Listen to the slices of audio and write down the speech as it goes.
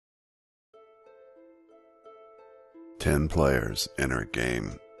10 players enter a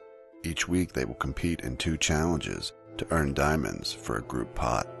game. Each week they will compete in 2 challenges to earn diamonds for a group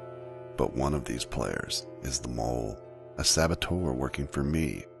pot. But one of these players is the Mole, a saboteur working for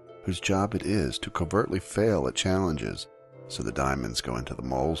me, whose job it is to covertly fail at challenges so the diamonds go into the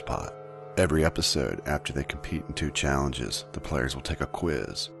Mole's pot. Every episode after they compete in 2 challenges, the players will take a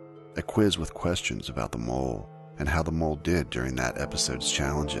quiz with questions about the Mole and how the Mole did during that episode's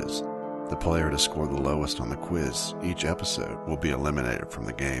challenges. The player to score the lowest on the quiz each episode will be eliminated from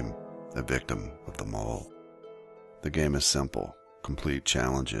the game, a victim of the Mole. The game is simple. Complete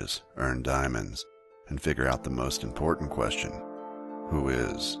challenges, earn diamonds, and figure out the most important question: who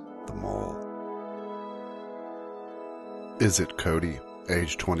is the Mole? Is it Cody,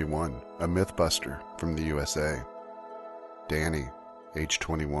 age 21, a mythbuster from the USA? Danny, age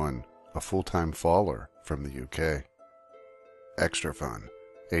 21, a full-time faller from the UK? Extra Fun,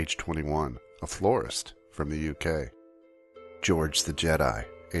 age 21, a florist from the UK? George the Jedi,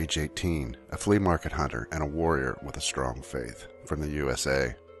 age 18, a flea market hunter and a warrior with a strong faith from the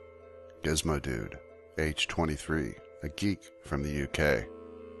USA? Gizmo Dude, age 23, a geek from the UK?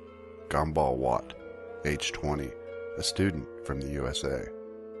 Gumball Watt, age 20, a student from the USA?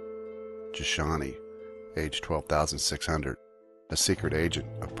 Jashani, age 12,600, a secret agent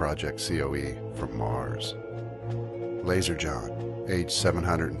of Project COE from Mars? Laser John, age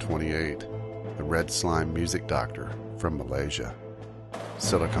 728, the red slime music doctor from Malaysia?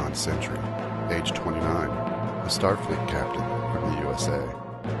 Silicon Sentry, age 29, a Starfleet captain from the USA?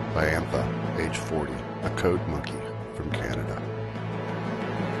 Iantha, age 40, a code monkey from Canada?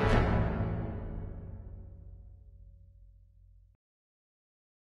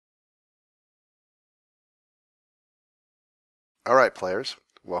 Alright players,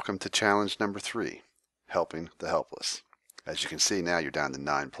 welcome to challenge number 3, helping the helpless. As you can see now you're down to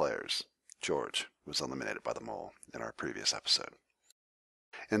 9 players. George was eliminated by the Mole in our previous episode.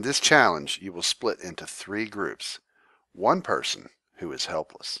 In this challenge, you will split into 3 groups. 1 person who is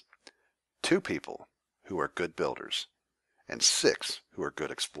helpless, 2 people who are good builders, and 6 who are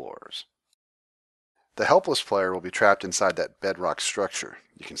good explorers. The helpless player will be trapped inside that bedrock structure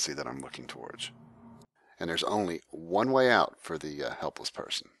you can see that I'm looking towards. And there's only one way out for the helpless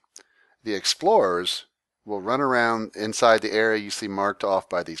person. The explorers will run around inside the area you see marked off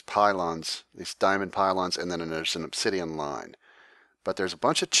by these pylons, these diamond pylons, and then there's an obsidian line. But there's a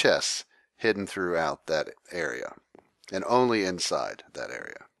bunch of chests hidden throughout that area, and only inside that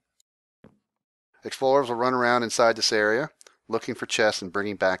area. Explorers will run around inside this area, looking for chests and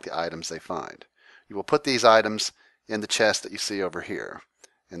bringing back the items they find. You will put these items in the chest that you see over here,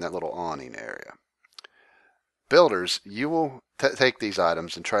 in that little awning area. Builders, you will take these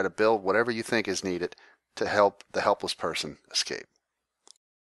items and try to build whatever you think is needed to help the helpless person escape.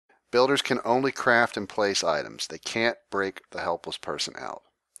 Builders can only craft and place items. They can't break the helpless person out.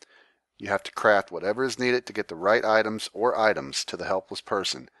 You have to craft whatever is needed to get the right items or items to the helpless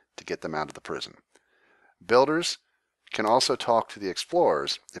person to get them out of the prison. Builders can also talk to the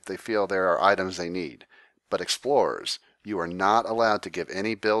explorers if they feel there are items they need. But explorers, you are not allowed to give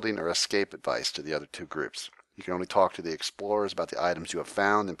any building or escape advice to the other 2 groups. You can only talk to the explorers about the items you have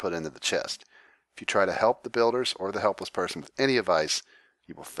found and put into the chest. If you try to help the builders or the helpless person with any advice,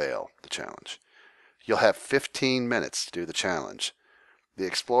 you will fail the challenge. You'll have 15 minutes to do the challenge. The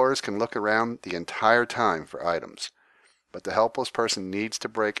explorers can look around the entire time for items, but the helpless person needs to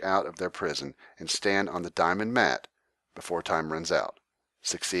break out of their prison and stand on the diamond mat before time runs out.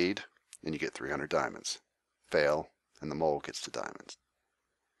 Succeed, and you get 300 diamonds. Fail, and the Mole gets the diamonds.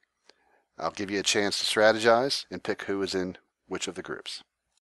 I'll give you a chance to strategize and pick who is in which of the groups.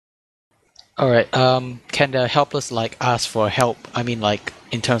 Alright, can the helpless ask for help? I mean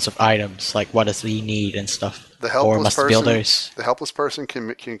in terms of items, what does he need and stuff? The helpless person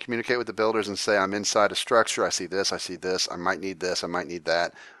can communicate with the builders and say, I'm inside a structure, I see this, I might need this, I might need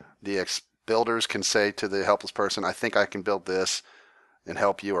that. The builders can say to the helpless person, I think I can build this and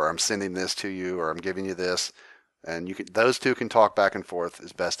help you, or I'm sending this to you, or I'm giving you this. And those 2 can talk back and forth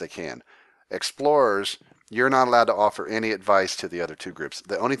as best they can. Explorers, you're not allowed to offer any advice to the other 2 groups.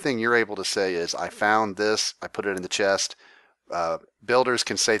 The only thing you're able to say is, I found this, I put it in the chest. Builders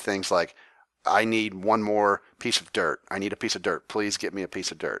can say things like, I need one more piece of dirt. I need a piece of dirt. Please get me a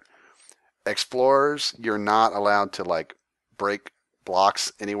piece of dirt. Explorers, you're not allowed to break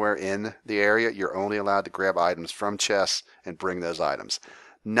blocks anywhere in the area. You're only allowed to grab items from chests and bring those items.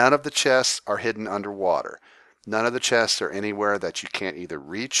 None of the chests are hidden underwater. None of the chests are anywhere that you can't either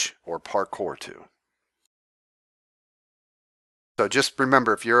reach or parkour to. So just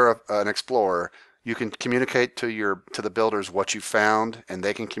remember, if you're an explorer, you can communicate to the builders what you found, and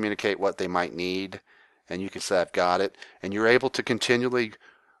they can communicate what they might need, and you can say, I've got it, and you're able to continually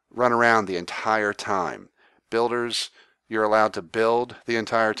run around the entire time. Builders, you're allowed to build the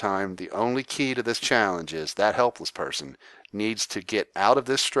entire time. The only key to this challenge is that helpless person needs to get out of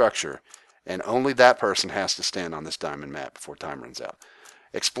this structure, and only that person has to stand on this diamond map before time runs out.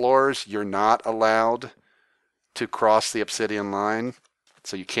 Explorers, you're not allowed to cross the obsidian line,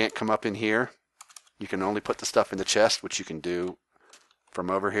 so you can't come up in here. You can only put the stuff in the chest, which you can do from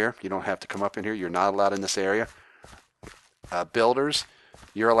over here. You don't have to come up in here. You're not allowed in this area. Builders,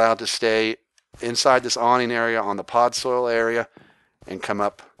 you're allowed to stay inside this awning area on the pod soil area and come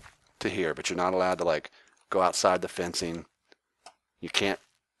up to here, but you're not allowed to like go outside the fencing. You can't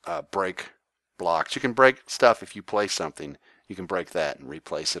break blocks. You can break stuff if you place something. You can break that and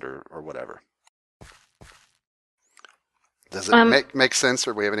replace it or whatever. Does it make sense,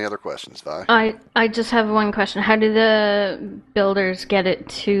 or do we have any other questions, Vi? I just have one question. How do the builders get it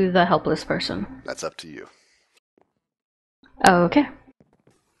to the helpless person? That's up to you. Oh, okay.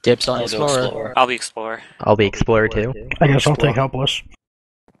 Dibs on Explorer. I'll be Explorer. I'll be Explorer too. I guess I'll take Helpless.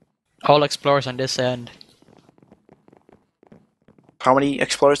 All Explorers on this end. How many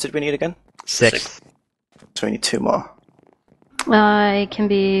Explorers did we need again? 6. So we need 2 more. I can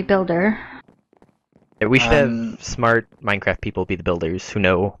be builder. Yeah, we should have smart Minecraft people be the builders who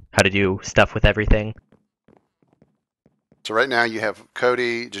know how to do stuff with everything. So right now you have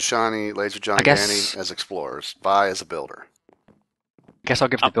Cody, Jashani, Laser John, and Danny as explorers. Vi as a builder. I guess I'll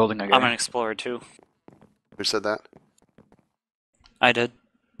give the building again. I'm an Explorer too. Who said that? I did.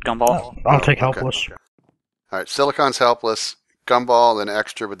 Gumball. I'll take Helpless. Okay. All right, Silicon's Helpless. Gumball, then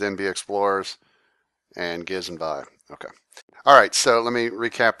Extra would then be Explorers, and Giz and Vi. Okay. All right, so let me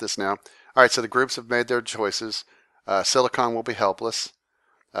recap this now. All right, so the groups have made their choices. Silicon will be Helpless.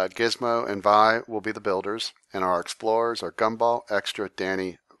 Gizmo and Vi will be the builders, and our explorers are Gumball, Extra,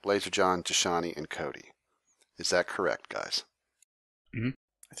 Danny, Laser John, Jashani, and Cody. Is that correct, guys? Mm-hmm.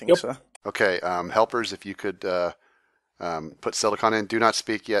 I think so. Okay, helpers, if you could put Silicon in. Do not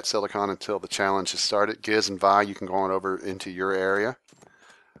speak yet, Silicon, until the challenge has started. Giz and Vi, you can go on over into your area.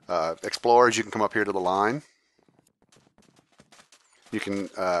 Explorers, you can come up here to the line. You can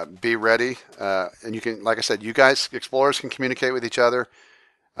be ready, and you can, like I said, you guys, explorers, can communicate with each other.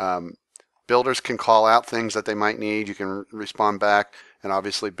 Builders can call out things that they might need. You can respond back, and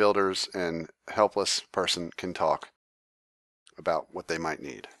obviously builders and helpless person can talk about what they might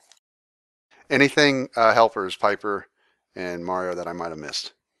need. Anything, helpers, Piper and Mario, that I might have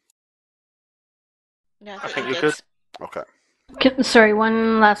missed? No, I think you're good. Okay. Sorry,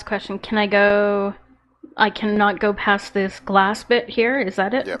 one last question. I cannot go past this glass bit here. Is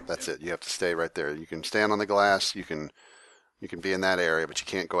that it? Yep, that's it. You have to stay right there. You can stand on the glass. You can be in that area, but you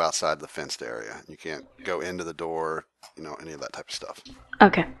can't go outside the fenced area. You can't go into the door, any of that type of stuff.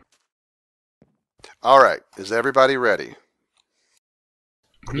 Okay. All right. Is everybody ready?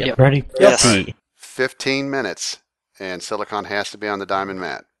 Yep. Ready? Yes. 15 minutes, and Silicon has to be on the diamond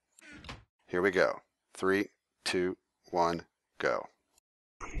mat. Here we go. 3, 2, 1, go.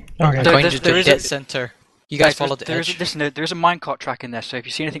 Okay. Going to the dead center. You guys follow the edge. There's a minecart track in there, so if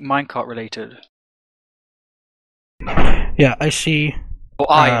you see anything minecart related. Yeah, I see.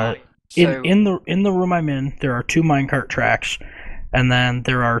 In the room I'm in, there are 2 minecart tracks, and then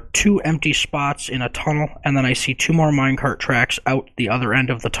there are 2 empty spots in a tunnel, and then I see 2 more minecart tracks out the other end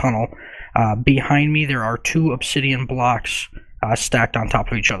of the tunnel. Behind me, there are 2 obsidian blocks stacked on top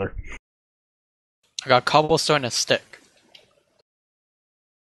of each other. I got cobblestone and a stick.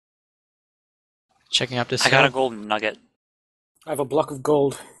 Checking out this. I got a golden nugget. I have a block of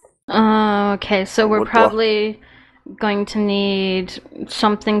gold. Okay, so we're probably going to need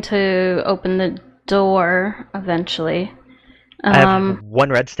something to open the door eventually. I have 1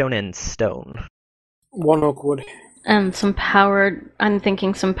 redstone and stone. 1 oak wood. And some powered. I'm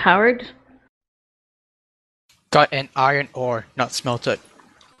thinking some powered. Got an iron ore, not smelted.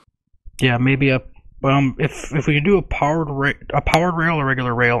 Yeah, maybe if we can do a powered rail, a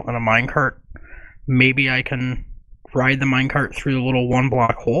regular rail, and a minecart, maybe I can ride the minecart through the little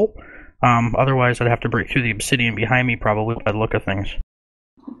 1-block hole. Otherwise, I'd have to break through the obsidian behind me, probably, by the look of things.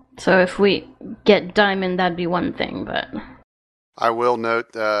 So if we get diamond, that'd be one thing, but... I will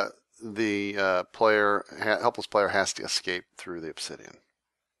note the helpless player has to escape through the obsidian.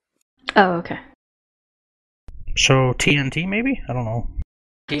 Oh, okay. So TNT, maybe? I don't know.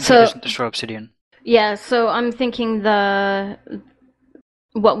 TNT doesn't destroy obsidian. Yeah, so I'm thinking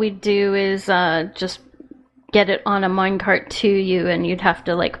what we'd do is just get it on a minecart to you, and you'd have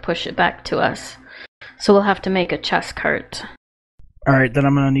to push it back to us. So we'll have to make a chest cart. Alright, then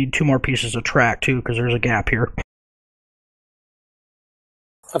I'm going to need 2 more pieces of track too, because there's a gap here.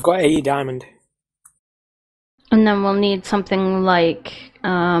 I've got 80 diamond. And then we'll need something like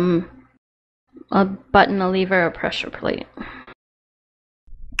a button, a lever, a pressure plate.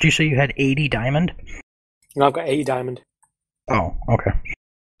 Did you say you had 80 diamond? No, I've got 80 diamond. Oh, okay.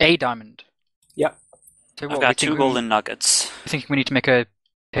 A diamond. Yep. So I've what, got 2 golden nuggets. I think we need to make a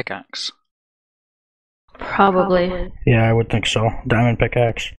pickaxe. Probably. Yeah, I would think so. Diamond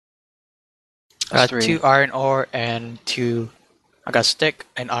pickaxe. That's 3. 2 iron ore and 2. I got stick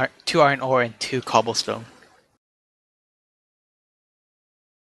and 2 iron ore and 2 cobblestone.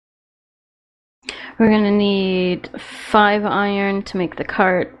 We're gonna need 5 iron to make the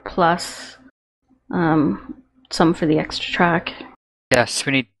cart, plus some for the extra track. Yes,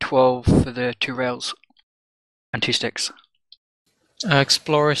 we need 12 for the 2 rails and 2 sticks.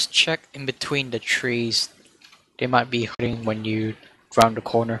 Explorers, check in between the trees. They might be hiding when you round the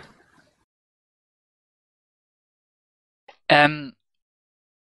corner. If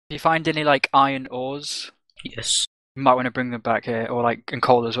you find any like iron ores, Yes. you might want to bring them back here, or like and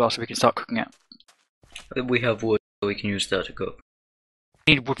coal as well, so we can start cooking it. We have wood, so we can use that to cook.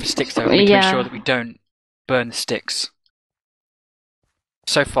 We need wood for sticks though. We need to make sure that we don't burn the sticks.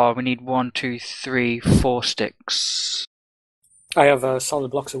 So far, we need 1, 2, 3, 4 sticks. I have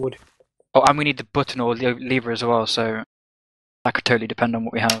solid blocks of wood. Oh, and we need the button or lever as well, so that could totally depend on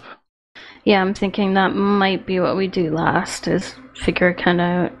what we have. Yeah, I'm thinking that might be what we do last, is figure it kind of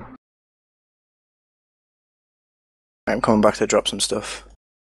out. I'm coming back to drop some stuff.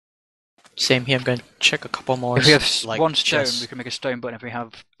 Same here, I'm going to check a couple more. If we have like, 1 stone, chests. we can make a stone button. If we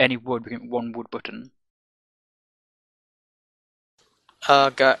have any wood, we can make 1 wood button.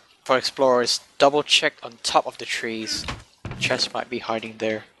 For explorers, double check on top of the trees. Chests might be hiding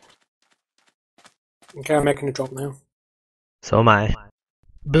there. Okay, I'm making a drop now. So am I.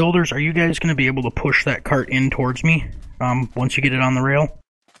 Builders, are you guys going to be able to push that cart in towards me once you get it on the rail?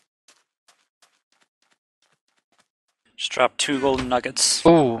 Just drop 2 golden nuggets.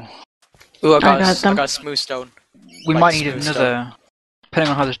 Ooh, Ooh, I got them. I got smooth stone. we Like might need smooth another.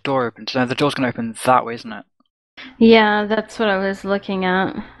 Depending on how this door opens. So the door's going to open that way, isn't it? Yeah, that's what I was looking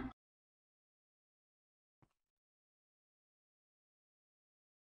at.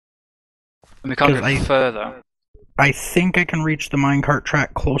 And we can't 'Cause go further. I think I can reach the minecart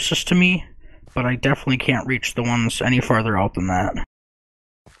track closest to me, but I definitely can't reach the ones any farther out than that.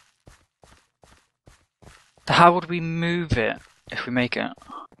 How would we move it if we make it?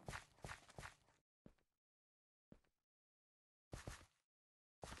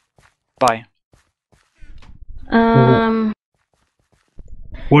 Bye.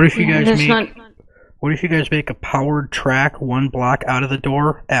 What if you guys there's make? not. What if you guys make a powered track 1 block out of the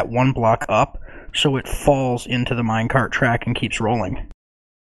door at 1 block up, so it falls into the minecart track and keeps rolling?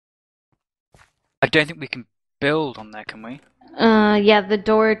 I don't think we can build on there, can we? Yeah, the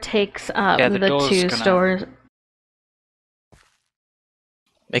door takes up Yeah, the the door's 2 gonna- stores.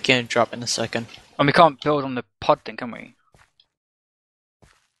 Making a drop in a second. And we can't build on the pod thing, can we?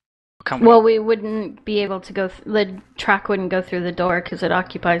 Can we? Well, we wouldn't be able to go. The track wouldn't go through the door because it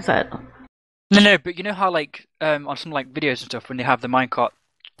occupies that. No, but you know how like on some like videos and stuff when they have the minecart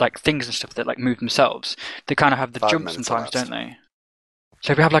like things and stuff that like move themselves, they kind of have the 5 jump minutes sometimes, elapsed. don't they?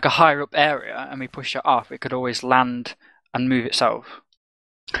 So if we have like a higher up area and we push it off, it could always land and move itself.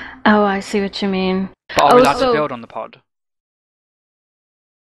 Oh, I see what you mean. But are we allowed so- to build on the pod?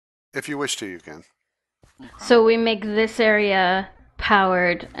 If you wish to, you can. So we make this area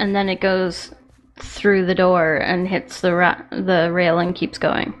powered, and then it goes through the door and hits the rail and keeps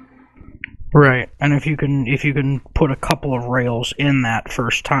going. Right, and if you can put a couple of rails in that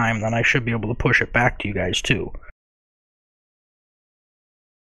first time, then I should be able to push it back to you guys too.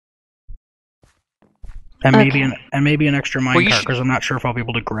 And maybe an extra minecart because I'm not sure if I'll be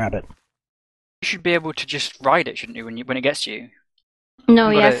able to grab it. You should be able to just ride it, shouldn't you? When it gets to you. No,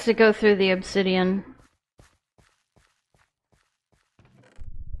 he But has to go through the obsidian.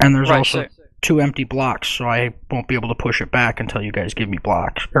 And there's Right, also 2 empty blocks, so I won't be able to push it back until you guys give me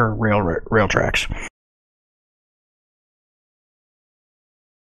blocks or rail tracks.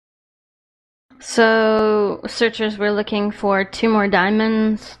 So, searchers, we're looking for 2 more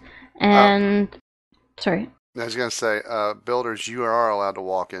diamonds, and... Sorry. I was going to say, builders, you are allowed to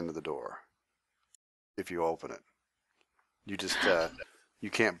walk into the door if you open it. You just,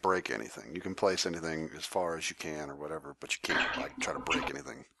 you can't break anything. You can place anything as far as you can or whatever, but you can't, like, try to break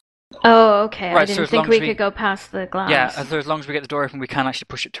anything. Oh, okay. Right, I so didn't as think long we as we- could go past the glass. Yeah, as long as we get the door open, we can actually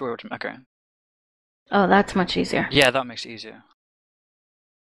push it towards him. Okay. Oh, that's much easier. Yeah, that makes it easier.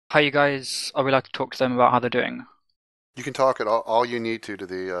 How you guys? Are we allowed to talk to them about how they're doing? You can talk at all you need to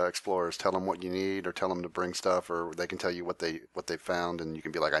the explorers. Tell them what you need, or tell them to bring stuff, or they can tell you what they found, and you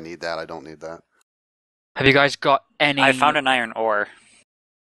can be like, I need that, I don't need that. Have you guys got any? I found an iron ore.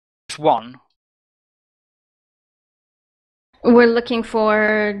 Just one. We're looking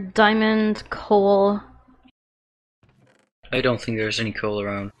for diamond, coal. I don't think there's any coal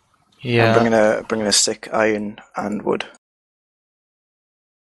around. Yeah. I'm bringing a stick, iron, and wood.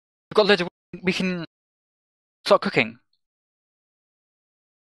 We've got loads of. We can start cooking.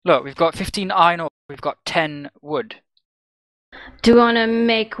 Look, we've got 15 iron ore. We've got 10 wood. Do you want to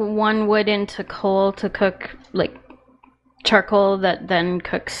make one wood into coal to cook, like, charcoal that then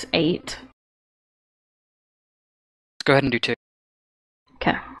cooks 8? Let's go ahead and do 2.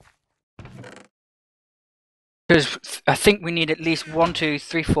 Okay. Because I think we need at least 1, 2,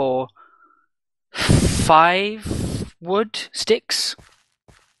 3, 4, 5 wood sticks.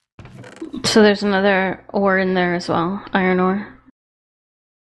 So there's another ore in there as well, iron ore.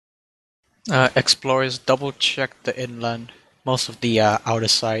 Explorers, double check the inland. Most of the outer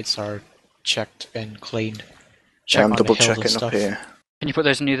sides are checked and cleaned. Check I'm on double the hills and checking up stuff. here. Can you put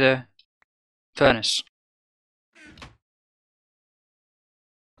those into the furnace?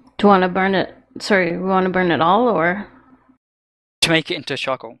 Do you want to burn it? Sorry, we want to burn it all, or? To make it into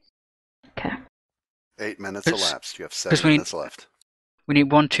charcoal. Okay. 8 minutes It's- elapsed. You have 7 we need- minutes left. We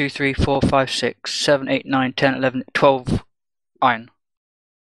need 1, 2, 3, 4, 5, 6, 7, 8, 9, 10, 11, 12 iron.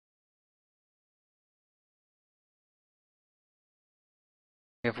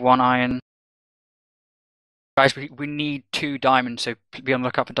 We have 1 iron. Guys, we need 2 diamonds, so be on the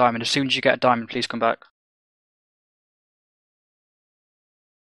lookout for diamond. As soon as you get a diamond, please come back.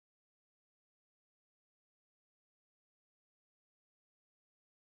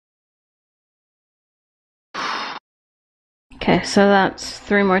 Okay, so that's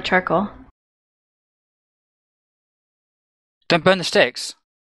 3 more charcoal. Don't burn the sticks.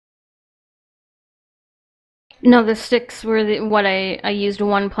 No, the sticks were what I used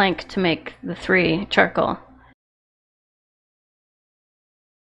 1 plank to make the 3 charcoal.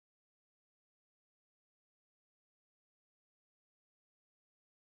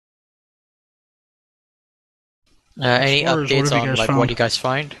 Any Explorers, updates what have you on guys like found? what you guys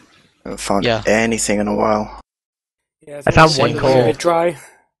find? I haven't found Yeah. anything in a while. Yeah, I found it's one a coal. bit dry.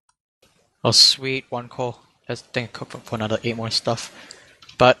 Oh, sweet, 1 coal. Let's think cook for another 8 more stuff.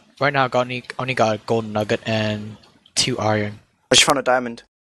 But right now, I only got a golden nugget and 2 iron. I just found a diamond.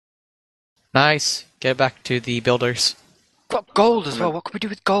 Nice. Get back to the builders. Got gold as well. What can we do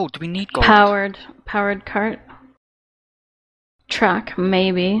with gold? Do we need gold? Powered cart. Track,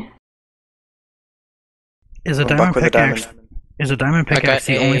 maybe. Is a I'm diamond back with a pickaxe? diamond. Is a diamond I got pickaxe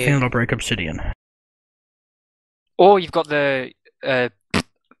the only a- thing that'll break obsidian? Or you've got the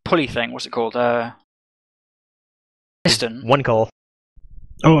pulley thing. What's it called? Piston. 1 coal.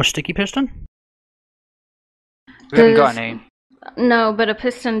 Oh, a sticky piston? We haven't got Does- any. No, but a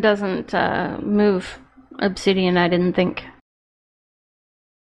piston doesn't move obsidian, I didn't think.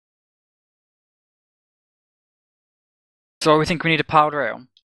 So we think we need a powered rail.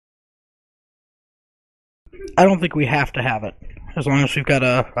 I don't think we have to have it, as long as we've got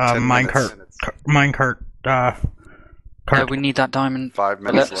a 10 minecart. minutes. Minecart. Cart. We need that diamond. 5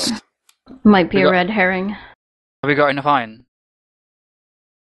 minutes Let's- left. Might be We a got- red herring. Have we got enough iron?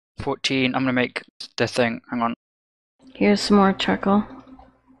 14. I'm gonna make the thing. Hang on. Here's some more charcoal.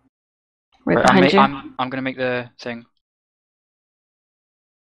 Right I'm, behind you. I'm gonna make the thing.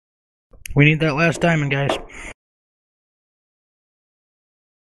 We need that last diamond, guys.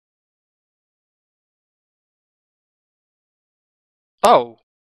 Oh.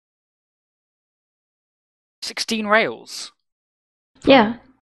 16 rails. Yeah.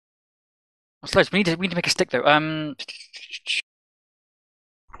 That's loads. We need to make a stick though.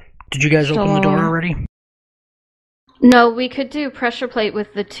 Did you guys Still open the door on. already? No, we could do pressure plate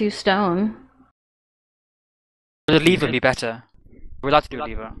with the 2 stone. The lever would be better. We're allowed to do a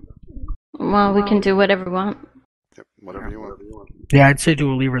lever. Well, we can do whatever we want. Yep, whatever you want. Yeah, I'd say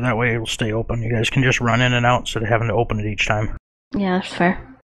do a lever, that way it'll stay open. You guys can just run in and out instead of having to open it each time. Yeah, that's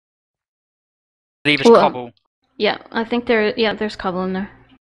fair. Lever's Well, cobble. Yeah, I think there's cobble in there.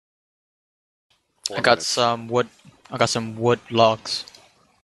 4 I got minutes. some wood. I got some wood logs.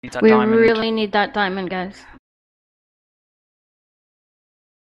 Need that We diamond. really need that diamond, guys.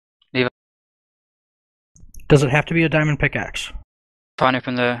 Does it have to be a diamond pickaxe? Try and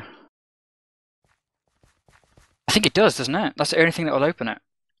open the. I think it does, doesn't it? That's the only thing that will open it.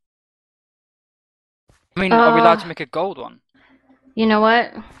 I mean, are we allowed to make a gold one? You know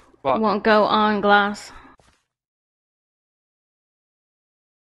what? What? It won't go on glass.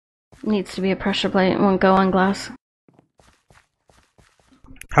 Needs to be a pressure plate. It won't go on glass.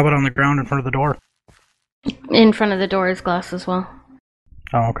 How about on the ground in front of the door? In front of the door is glass as well.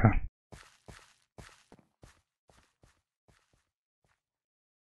 Oh, okay.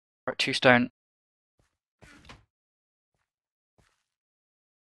 Right, 2 stone.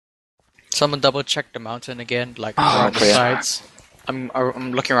 Someone double check the mountain again, like Oh, around the clear. sides. I'm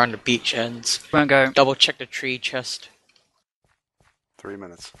looking around the beach ends. Won't go. Double check the tree chest. 3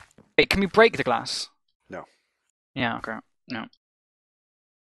 minutes. Wait, can we break the glass? No. Yeah, okay. No.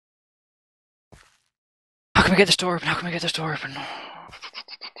 How can we get this door open? How can we get this door open?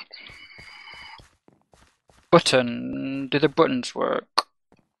 Button. Do the buttons work?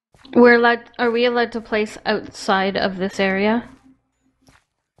 Are we allowed to place outside of this area?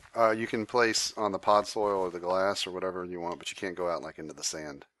 You can place on the pod soil or the glass or whatever you want, but you can't go out like into the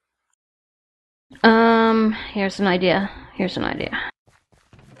sand. Here's an idea.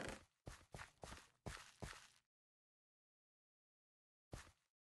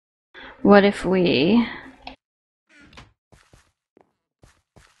 What if we...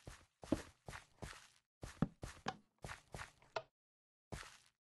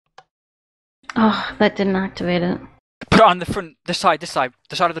 Oh, that didn't activate it. Put it on the front, the side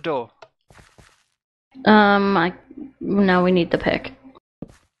of the door. Now we need the pick.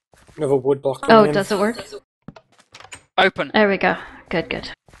 Another wood block. Oh, does it work? Open. There we go.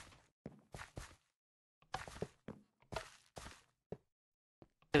 Good.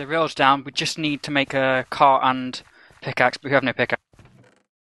 The rail's down. We just need to make a cart and pickaxe, but we have no pickaxe.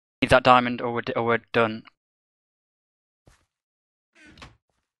 Need that diamond, or we're done.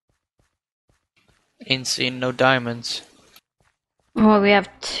 Ain't seen no diamonds. Well, we have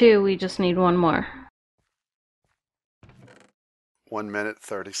 2. We just need 1 more. 1 minute,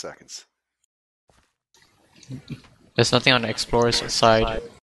 30 seconds. There's nothing on the explorer's side. I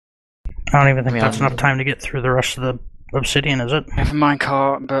don't even think that's enough time to get through the rest of the obsidian, is it? I have a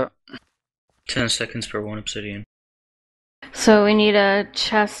minecart, but 10 seconds per 1 obsidian. So we need a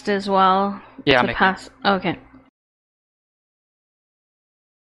chest as well yeah, to pass. Okay.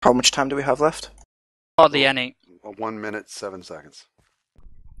 How much time do we have left? hardly any. 1 minute, 7 seconds.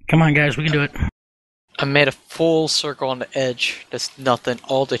 Come on, guys, we can do it. I made a full circle on the edge. There's nothing.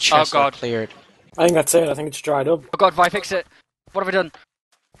 All the chests are cleared. I think that's it. I think it's dried up. Oh god, Vi, fix it. What have we done?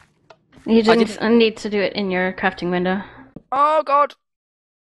 You didn't need to do it in your crafting window. Oh god.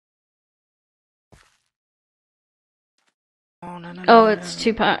 Oh no. Oh, it's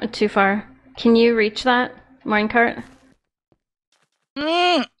too far. Can you reach that minecart?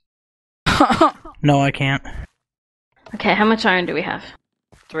 No, I can't. Okay, how much iron do we have?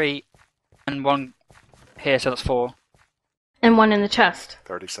 3 and 1 here, so that's 4. And 1 in the chest.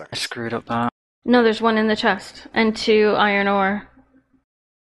 30 I seconds. screwed up that. No, there's 1 in the chest. And 2 iron ore.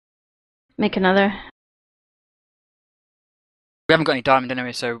 Make another. We haven't got any diamond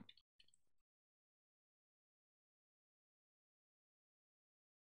anyway, so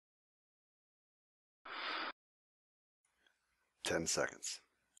 10 seconds.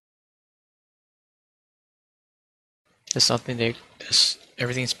 There's nothing there.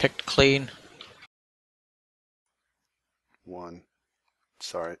 Everything's picked clean. 1.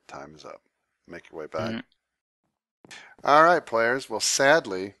 Sorry, time is up. Make your way back. All right, players. Well,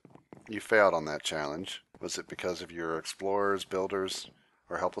 sadly, you failed on that challenge. Was it because of your explorers, builders,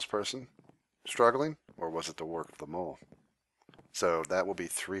 or helpless person struggling, or was it the work of the mole? So that will be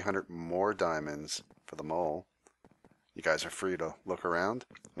 300 more diamonds for the mole. You guys are free to look around.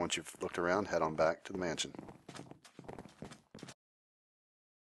 Once you've looked around, head on back to the mansion.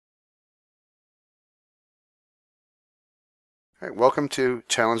 All right, welcome to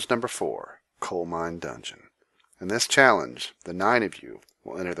challenge number 4, Coal Mine Dungeon. In this challenge, the 9 of you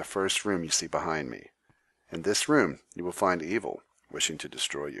will enter the first room you see behind me. In this room, you will find evil wishing to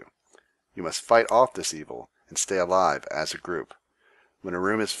destroy you. You must fight off this evil and stay alive as a group. When a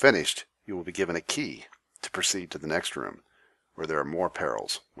room is finished, you will be given a key to proceed to the next room, where there are more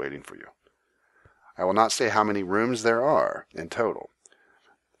perils waiting for you. I will not say how many rooms there are in total.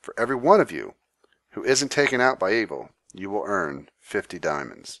 For every one of you who isn't taken out by evil, you will earn 50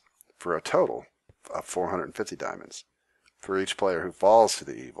 diamonds, for a total of 450 diamonds. For each player who falls to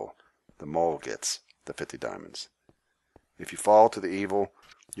the evil, the mole gets the 50 diamonds. If you fall to the evil,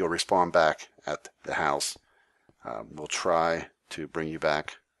 you'll respawn back at the house. We'll try to bring you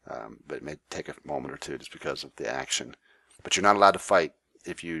back, but it may take a moment or two just because of the action. But you're not allowed to fight.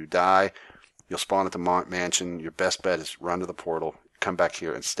 If you die, you'll spawn at the mansion. Your best bet is run to the portal, come back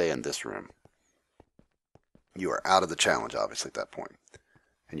here, and stay in this room. You are out of the challenge, obviously, at that point.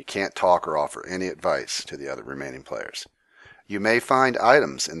 And you can't talk or offer any advice to the other remaining players. You may find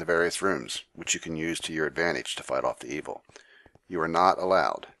items in the various rooms, which you can use to your advantage to fight off the evil. You are not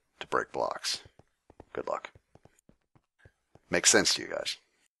allowed to break blocks. Good luck. Makes sense to you guys?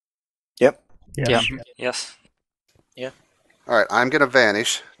 Yep. Yes. Yes. All Alright, I'm going to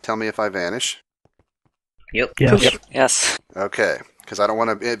vanish. Tell me if I vanish. Yep. Yes. Yes. Okay, because I don't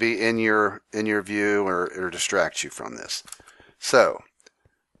want to be in your view or distract you from this. So,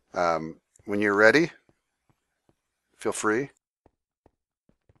 when you're ready, feel free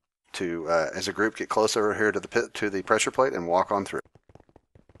to, as a group, get close over here to the pressure plate and walk on through.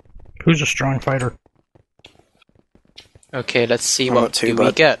 Who's a strong fighter? Okay, let's see I'm what not too do we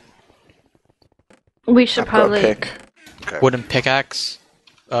bad. get. We should I've got a probably. pick. Okay. Wooden pickaxe.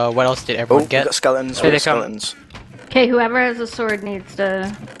 What else did Oh, everyone we get? got skeletons. Here We they got come. skeletons. Okay, whoever has a sword needs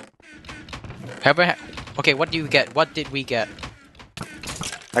to. Okay, what do you get? What did we get?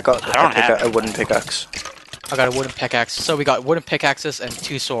 I got I don't have a wooden pickaxe. I got a wooden pickaxe. So we got wooden pickaxes and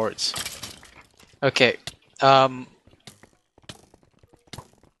 2 swords. Okay. Over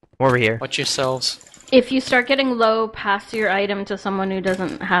here. Watch yourselves. If you start getting low, pass your item to someone who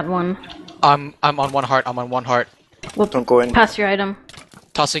doesn't have one. I'm on 1 heart. I'm on 1 heart. Well, Don't go in. pass your item.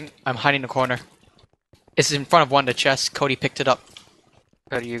 Tossing. I'm hiding in the corner. It's in front of one of the chests. Cody picked it up.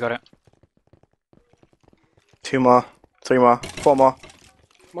 Cody, you got it. 2 more. 3 more. 4 more.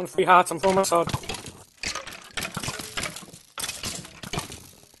 I'm on 3 hearts, I'm throwing my sword.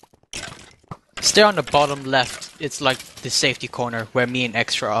 Stay on the bottom left. It's like the safety corner where me and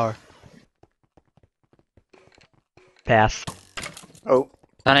Extra are. Pass. Oh,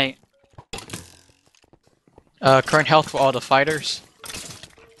 Danny, Current health for all the fighters.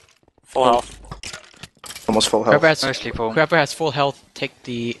 Full health. almost full health. mostly full. Whoever has full health, take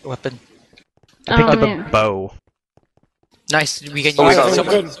the weapon. I picked up yeah. a bow. Nice. We can Oh, use we got it. it.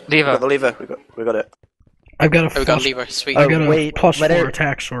 Someone- We got Lever. the lever. We got it. I've got a Oh, we got a plus, lever. Sweet. I've got a wait, plus let 4 her-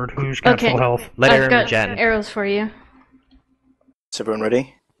 attack sword. Who's got Okay. full health? Let her I've got regen. arrows for you. Is everyone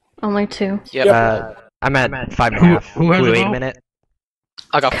ready? Only 2. Yep. I'm at 5.5. Who has a Wait a bow? minute.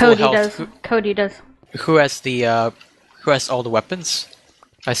 I got full Cody health. does. Cody does. Who has the who has all the weapons?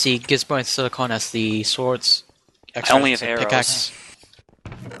 I see Gizmo and Silicon as the swords. Extra only has have a arrows. pickaxe.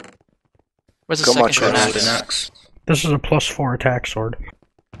 Where's the Got my second chest. one? Axe. This is a plus 4 attack sword.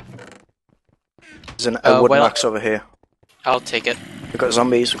 There's a wooden well- axe over here. I'll take it. We got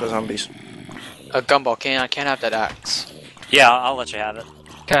zombies. We got zombies. A gumball. I can't have that axe. Yeah, I'll let you have it.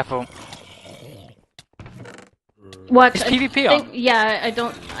 Careful. Watch. Is I PvP think, on? yeah,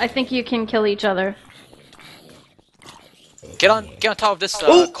 I think you can kill each other. Get on top of this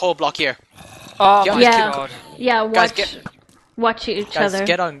coal block here. Oh Yeah. my Yeah. god. Yeah, Guys, watch each Guys, other.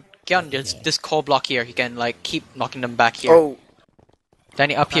 get on this coal block here. You can like keep knocking them back here. Oh,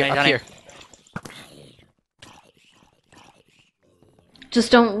 Danny, up here, Danny, up Danny. here.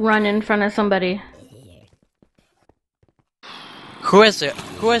 Just don't run in front of somebody. Who has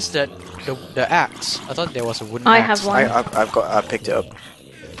the axe? I thought there was a wooden I axe. have one. I picked it up.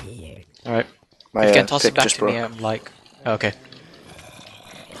 Alright. My You can toss it pick back just to me. broke. I'm like, okay.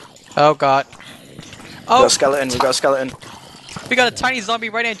 Oh god. We Oh, got a skeleton. We got a skeleton. we got a tiny zombie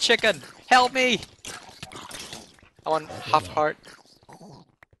right in chicken. Help me! I'm on half heart.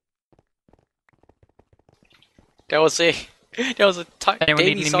 There was a Anyone need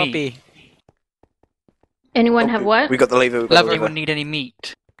baby any zombie. Anyone have what? We got the lever. We got Lever. the Anyone lever. need any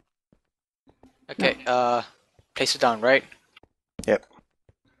meat? Okay, place it down, right? Yep.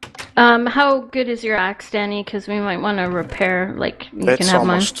 How good is your axe, Danny? Because we might want to repair. Like you can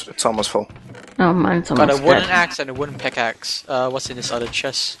have It's almost full. mine. Oh, mine's Got almost a wooden dead. axe and a wooden pickaxe. What's in this other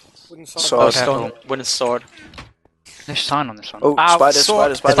chest? Wooden sword. Sword. Oh, Okay. stone wooden sword. No sign on this one. Oh, Ow, spiders,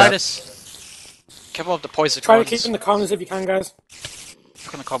 sword. spiders. Careful of the poison Try to ones. keep in the corners if you can, guys.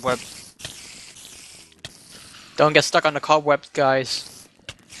 Look on the cobweb. Don't get stuck on the cobwebs, guys.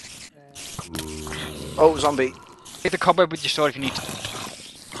 Oh, zombie. Hit the cobweb with your sword if you need to.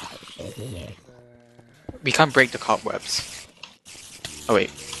 We can't break the cobwebs. Oh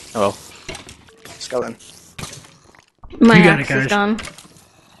wait. Oh well. Skeleton. My You got it, axe is guys. gone.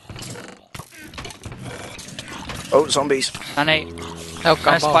 Oh, zombies. Danny. Oh,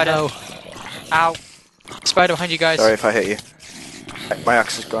 gumball, spider. no. Ow. Spider behind you guys. Sorry if I hit you. My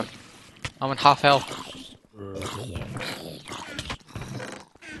axe is gone. I'm on half health.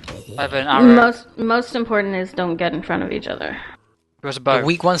 I have an arrow. Most important is don't get in front of each other. There was a bow. The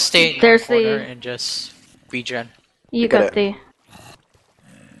weak ones stay in There's the corner the- and just regen. You got got it. the.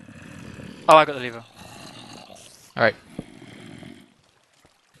 Oh, I got the lever. Alright.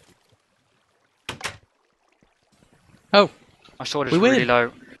 Oh, My sword is We really win.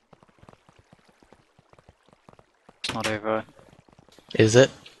 low. It's not over. is it?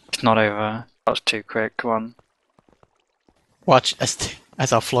 It's not over. That was too quick. Come on. Watch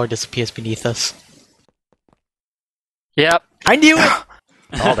as our floor disappears beneath us. Yep. I knew it!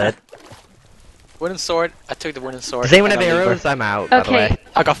 All dead. Wooden sword. I took the wooden sword. Does anyone have and a lever. arrows? I'm out, by the way.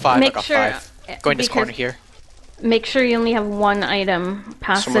 I got 5. Make I got sure, 5. Go in this corner here. Make sure you only have one item.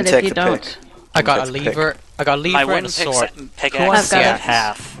 Pass Someone it if take you the don't. pick. I got a Someone take the lever. I got a My lever and wooden a sword. pickaxe Who wants is the at axe?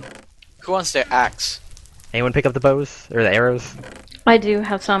 half. Who wants the axe? Anyone pick up the bows? Or the arrows? I do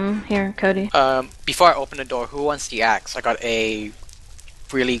have some here, Cody. Before I open the door, who wants the axe? I got a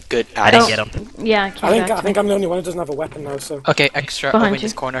really good axe. I didn't get them. Yeah, it came I back to think me. I'm the only one who doesn't have a weapon now, so... Okay, extra. Behind Open you.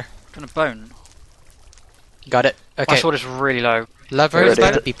 this corner. Got a bone. Got it. My Okay. sword is really low. Lever Ready. is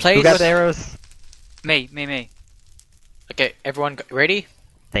about to be Who placed. got the arrows? Me. Okay, everyone ready?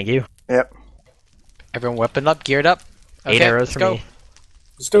 Thank you. Yep. Everyone weaponed up, geared up. Okay, 8 arrows let's for go. me.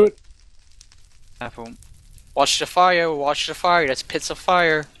 Let's do it. Careful. Watch the fire, watch the fire. That's pits of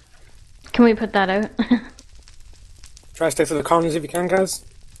fire. Can we put that out? Try to stay to the corners if you can, guys.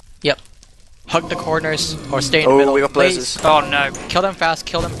 Yep. Hug the corners or stay in the Oh, middle. we got blazes. Oh no. Kill them fast,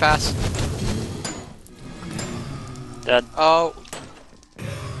 kill them fast. Dead. Oh,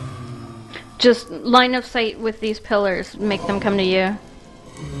 Just line of sight with these pillars. Make them come to you.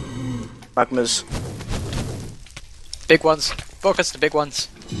 Magmas. big ones. Focus the big ones.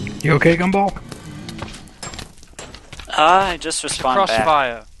 You okay, Gumball? I just respawned back.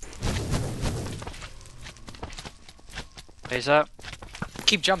 Crossfire. Laser.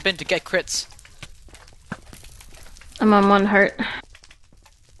 Keep jumping to get crits. I'm on 1 heart.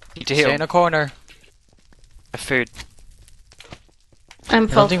 Need to Stay heal. in a corner. Have food. I'm I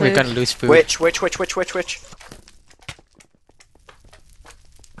full don't think we're food. gonna lose food. Which?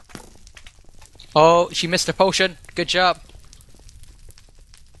 Oh, she missed her potion. Good job.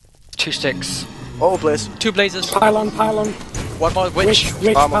 2 sticks. Oh, blaze. 2 blazes. Pylon. One more witch.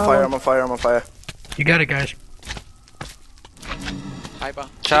 Witch, Oh, I'm on pylon. fire, I'm on fire. You got it, guys. Hyper.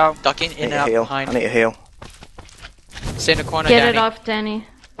 Ciao. Ducking I in need and a out heal. behind. I need a heal. Stay in the corner, Get Danny. it off, Danny.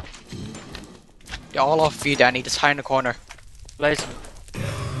 Yeah, all off you, Danny. Just hide in the corner. Laser.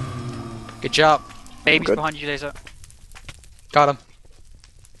 Good job. Baby's Good. behind you, laser. Got him.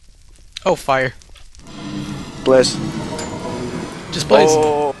 Oh, fire. Blaze. Just blaze.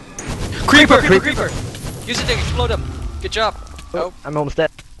 Oh, Creeper! Use it to explode him. Good job. Oh, I'm almost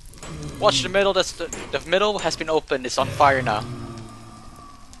dead. watch the middle. That's the middle has been opened. It's on fire now.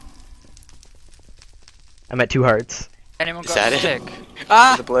 I'm at 2 hearts. Anyone Is got that a it? stick? Ah!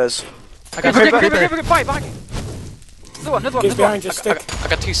 there's a blaze. I got Creeper, behind you. Another one. He's behind your stick. I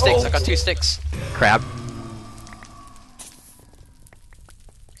got 2 sticks. I got 2 sticks. Crab.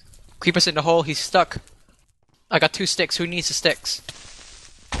 Creeper's in the hole. He's stuck. I got 2 sticks. Who needs the sticks?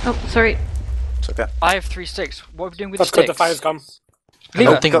 Oh, sorry. It's okay. I have 3 sticks. What are we doing with That's the good, sticks? the fire's gone. I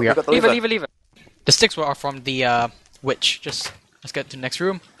don't think we are. got the lever. Leave it. The sticks are from the witch. Just let's get to the next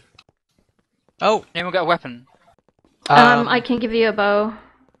room. Oh, Anyone got a weapon? I can give you a bow.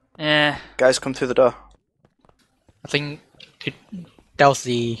 Eh. Guys, come through the door. I think that was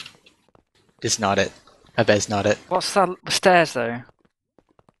the. This is not it. I bet it's not it. What's that stairs though?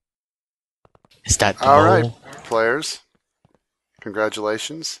 Is that the All right, hole? players.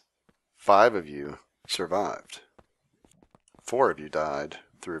 Congratulations. 5 of you survived. 4 of you died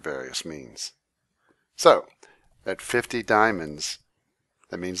through various means. So, at 50 diamonds,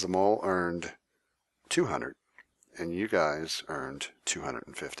 that means the mole earned 200, and you guys earned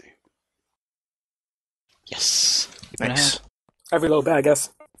 250. Yes. Nice. Every little bit, I guess.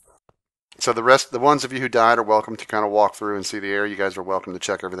 So the ones of you who died are welcome to kind of walk through and see the area. You guys are welcome to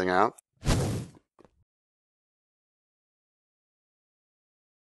check everything out.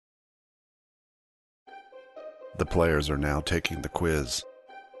 The players are now taking the quiz.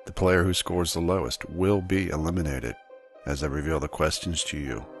 The player who scores the lowest will be eliminated. As I reveal the questions to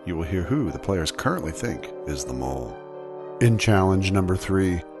you, you will hear who the players currently think is the mole. In challenge number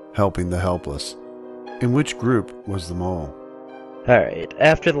 3, helping the helpless. In which group was the mole? Alright,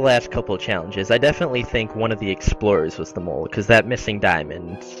 after the last couple of challenges, I definitely think one of the explorers was the mole, because that missing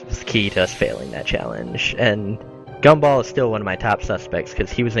diamond was key to us failing that challenge. And Gumball is still one of my top suspects,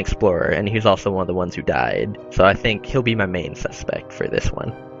 because he was an explorer, and he was also one of the ones who died. So I think he'll be my main suspect for this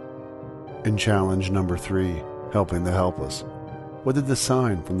one. In challenge number 3, helping the helpless. What did the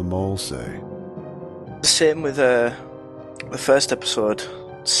sign from the mole say? Same with the first episode.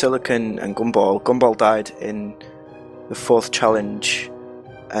 Silicon and Gumball. Gumball died in the 4th challenge,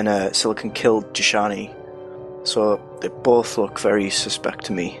 and Silicon killed Jashani. So they both look very suspect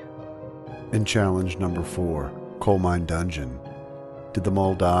to me. In challenge number 4, coal mine dungeon. Did the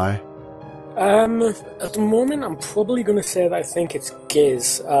mole die? At the moment, I'm probably going to say that I think it's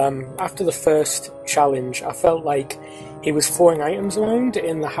Giz. After the first challenge, I felt like he was throwing items around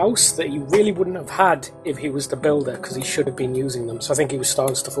in the house that he really wouldn't have had if he was the builder, because he should have been using them. So I think he was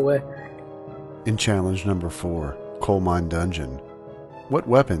storing stuff away. In challenge number 4, Coal Mine Dungeon, what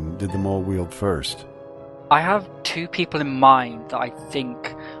weapon did the mole wield first? I have 2 people in mind that I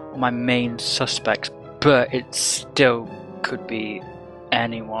think are my main suspects, but it still could be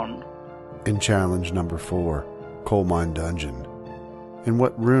anyone. In challenge number 4, Coal Mine Dungeon, in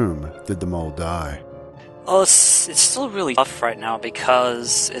what room did the mole die? Well, it's still really tough right now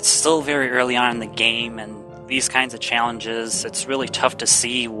because it's still very early on in the game, and these kinds of challenges, it's really tough to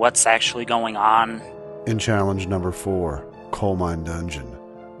see what's actually going on. In challenge number 4, Coal Mine Dungeon,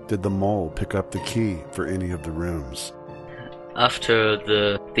 did the mole pick up the key for any of the rooms? After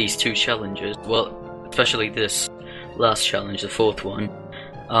these 2 challenges, well, especially this last challenge, the 4th one,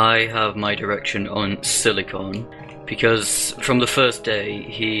 I have my direction on Silicon, because from the first day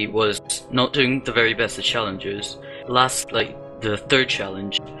he was not doing the very best at challenges. The 3rd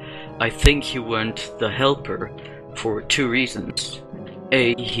challenge, I think he weren't the helper for 2 reasons.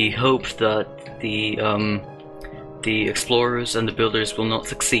 A, he hoped that the explorers and the builders will not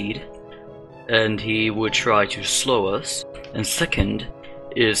succeed, and he would try to slow us. And second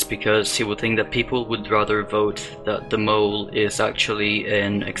is because he would think that people would rather vote that the mole is actually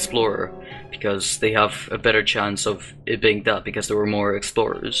an explorer, because they have a better chance of it being that because there were more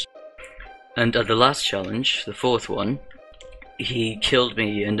explorers. And at the last challenge, the 4th one, he killed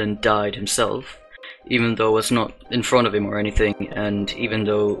me and then died himself, even though I was not in front of him or anything, and even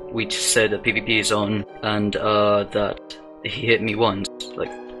though we said that PvP is on, and that he hit me once,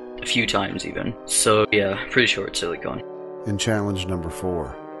 like a few times even. So yeah, pretty sure it's Silicon. In challenge number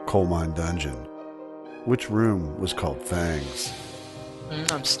 4, Coal Mine Dungeon, which room was called Fangs?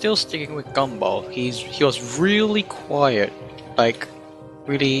 I'm still sticking with Gumball. He was really quiet, like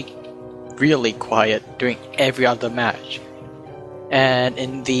really quiet during every other match. And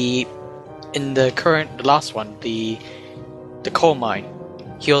in the last one, the coal mine,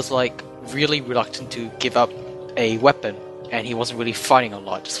 he was like really reluctant to give up a weapon, and he wasn't really fighting a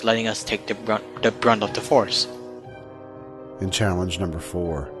lot, just letting us take the brunt of the force. In challenge number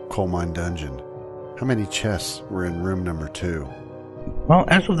 4, Coal Mine Dungeon, how many chests were in room number 2? Well,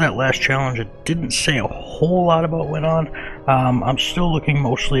 as of that last challenge, it didn't say a whole lot about what went on. I'm still looking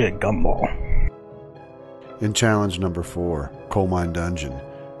mostly at Gumball. In challenge number 4, Coal Mine Dungeon,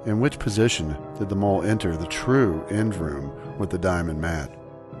 in which position did the mole enter the true end room with the diamond mat?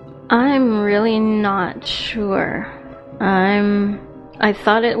 I'm really not sure. I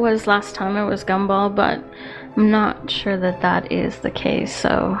thought it was last time it was Gumball, but I'm not sure that is the case,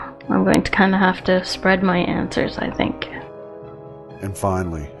 so I'm going to kind of have to spread my answers, I think. And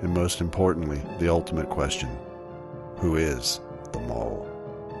finally, and most importantly, the ultimate question, who is the mole?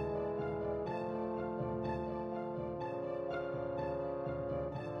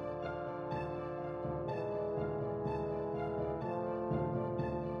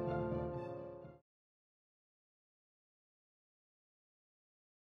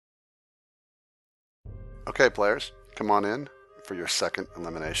 Okay, players, come on in for your second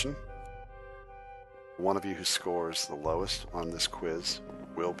elimination. One of you who scores the lowest on this quiz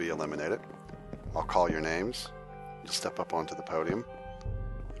will be eliminated. I'll call your names. You'll step up onto the podium.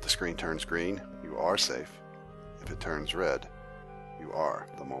 If the screen turns green, you are safe. If it turns red, you are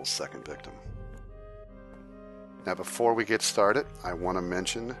the mole's second victim. Now, before we get started, I want to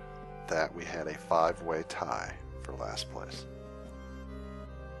mention that we had a 5-way tie for last place.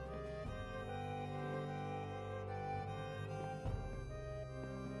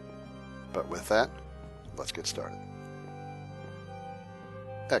 But with that, let's get started.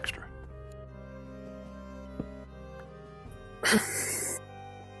 Extra.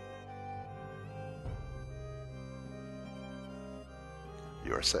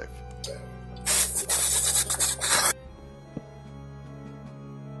 You are safe.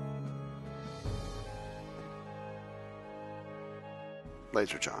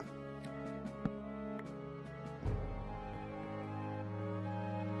 Laser John.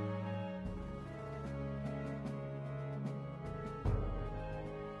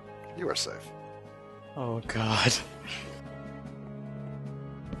 You are safe. Oh god.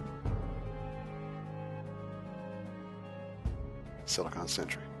 Silicon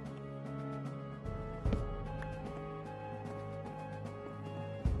Sentry.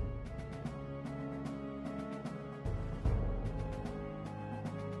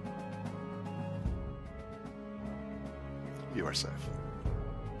 You are safe.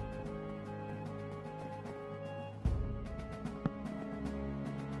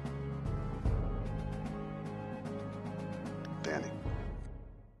 Danny.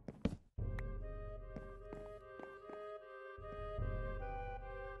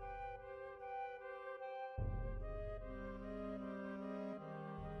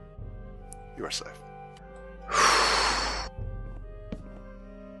 You are safe.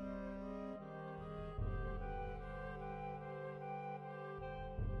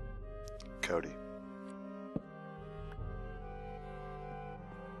 Cody.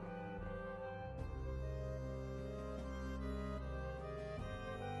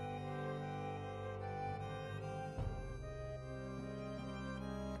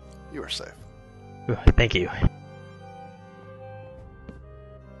 You are safe. Thank you.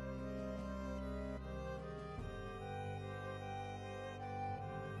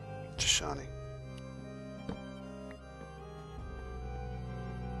 Jashani.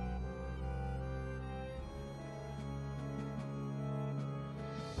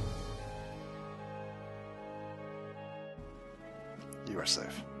 You are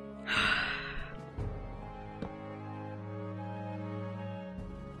safe.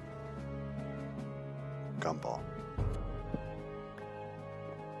 Gumball.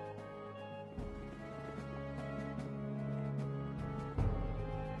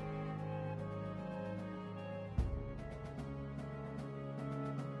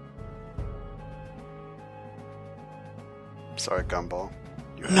 Sorry, Gumball.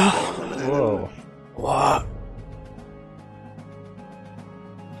 You have been eliminated. Whoa. What?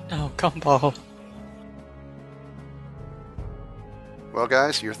 No, Gumball. Well,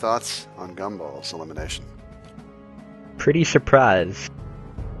 guys, your thoughts on Gumball's elimination? Pretty surprised.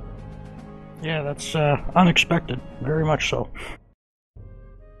 Yeah, that's unexpected. Very much so.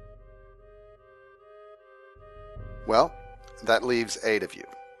 Well, that leaves 8 of you.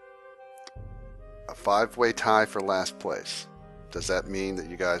 A 5-way tie for last place. Does that mean that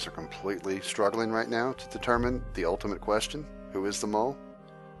you guys are completely struggling right now to determine the ultimate question? Who is the mole?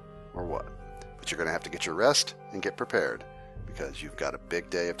 Or what? But you're going to have to get your rest and get prepared, because you've got a big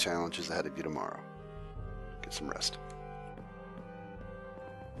day of challenges ahead of you tomorrow. Get some rest.